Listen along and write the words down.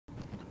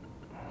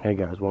Hey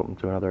guys, welcome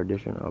to another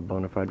edition of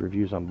Bonafide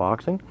Reviews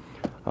Unboxing.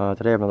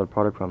 Today I have another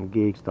product from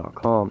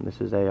Geeks.com. This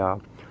is a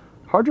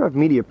hard drive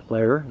media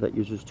player that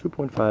uses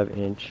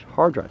 2.5-inch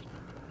hard drives.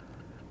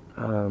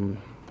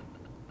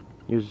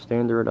 Uses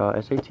standard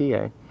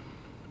SATA.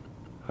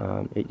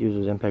 It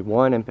uses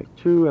MPEG-1,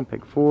 MPEG-2,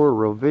 MPEG-4,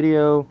 RAW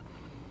video,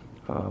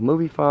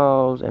 movie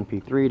files,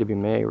 MP3 to be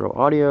made, RAW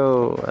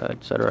audio,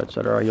 etc.,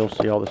 etc. You'll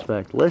see all the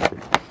specs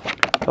listed.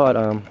 But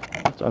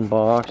let's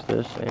unbox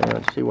this and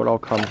let's see what all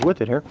comes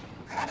with it here.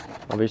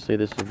 Obviously,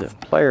 this is the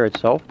player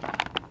itself.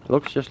 It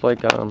looks just like,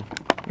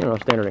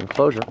 standard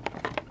enclosure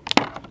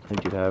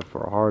that you'd have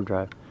for a hard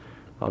drive.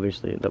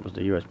 Obviously, that was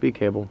the USB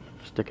cable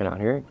sticking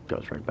out here. It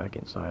goes right back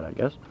inside, I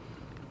guess.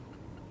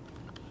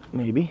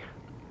 Maybe.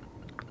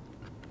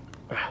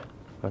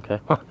 Okay,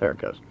 there it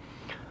goes.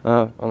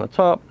 On the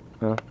top,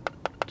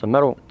 it's a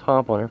metal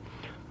top on here,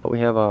 but we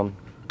have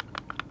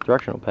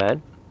directional pad,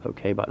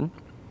 OK button.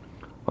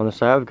 On the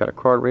side, we've got a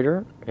card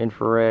reader,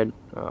 infrared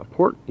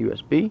port,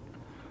 USB.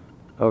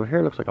 Over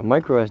here looks like a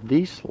micro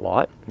SD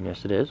slot, and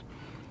yes it is.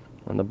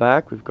 On the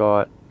back we've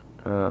got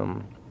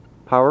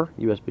power,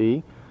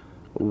 USB,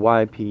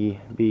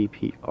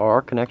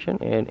 YPBPR connection,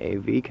 and a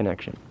V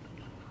connection.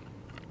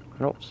 I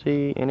don't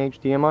see an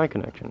HDMI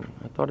connection.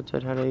 I thought it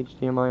said it had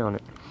HDMI on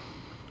it.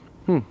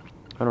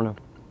 I don't know.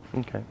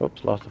 Okay,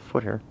 oops, lost a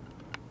foot here.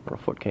 Or a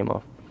foot came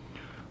off.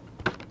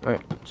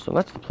 Alright, so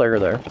that's the player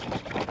there.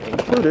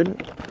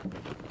 Included,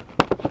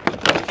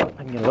 I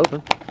can get it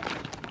open,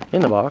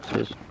 in the box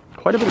is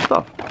quite a bit of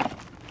stuff.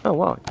 Oh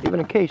wow, even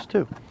a case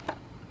too.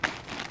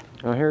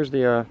 Now here's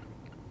the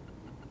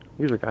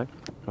user guide,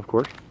 of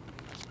course.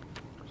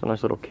 It's a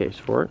nice little case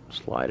for it.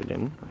 Slide it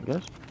in, I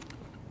guess.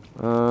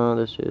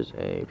 This is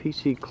a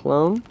PC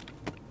clone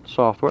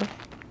software.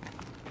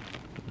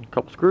 A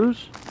couple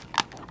screws.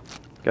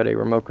 Got a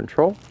remote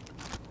control.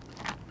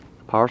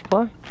 Power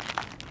supply.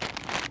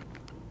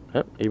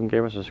 Yep, even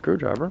gave us a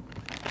screwdriver.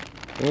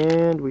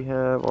 And we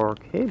have our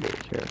cables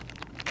here.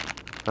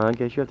 In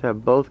case you have to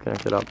have both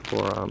connected up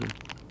for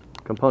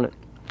component.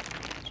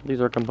 So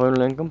these are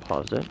component and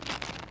composite.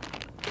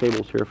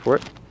 Cables here for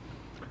it.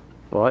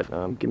 But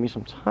give me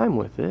some time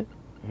with it,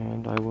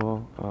 and I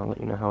will let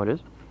you know how it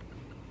is.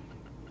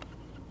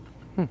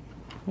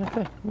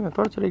 Okay, yeah, I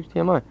thought it said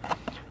HDMI.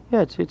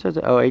 Yeah, it says,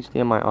 oh,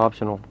 HDMI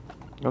optional.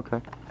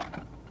 Okay,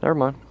 never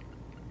mind.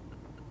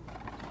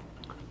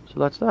 So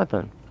that's that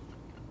then.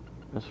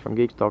 This is from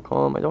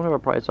Geeks.com. I don't have a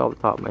price off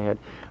the top of my head,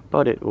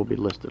 but it will be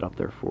listed up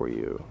there for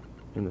you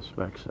in the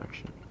specs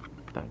section.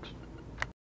 Thanks.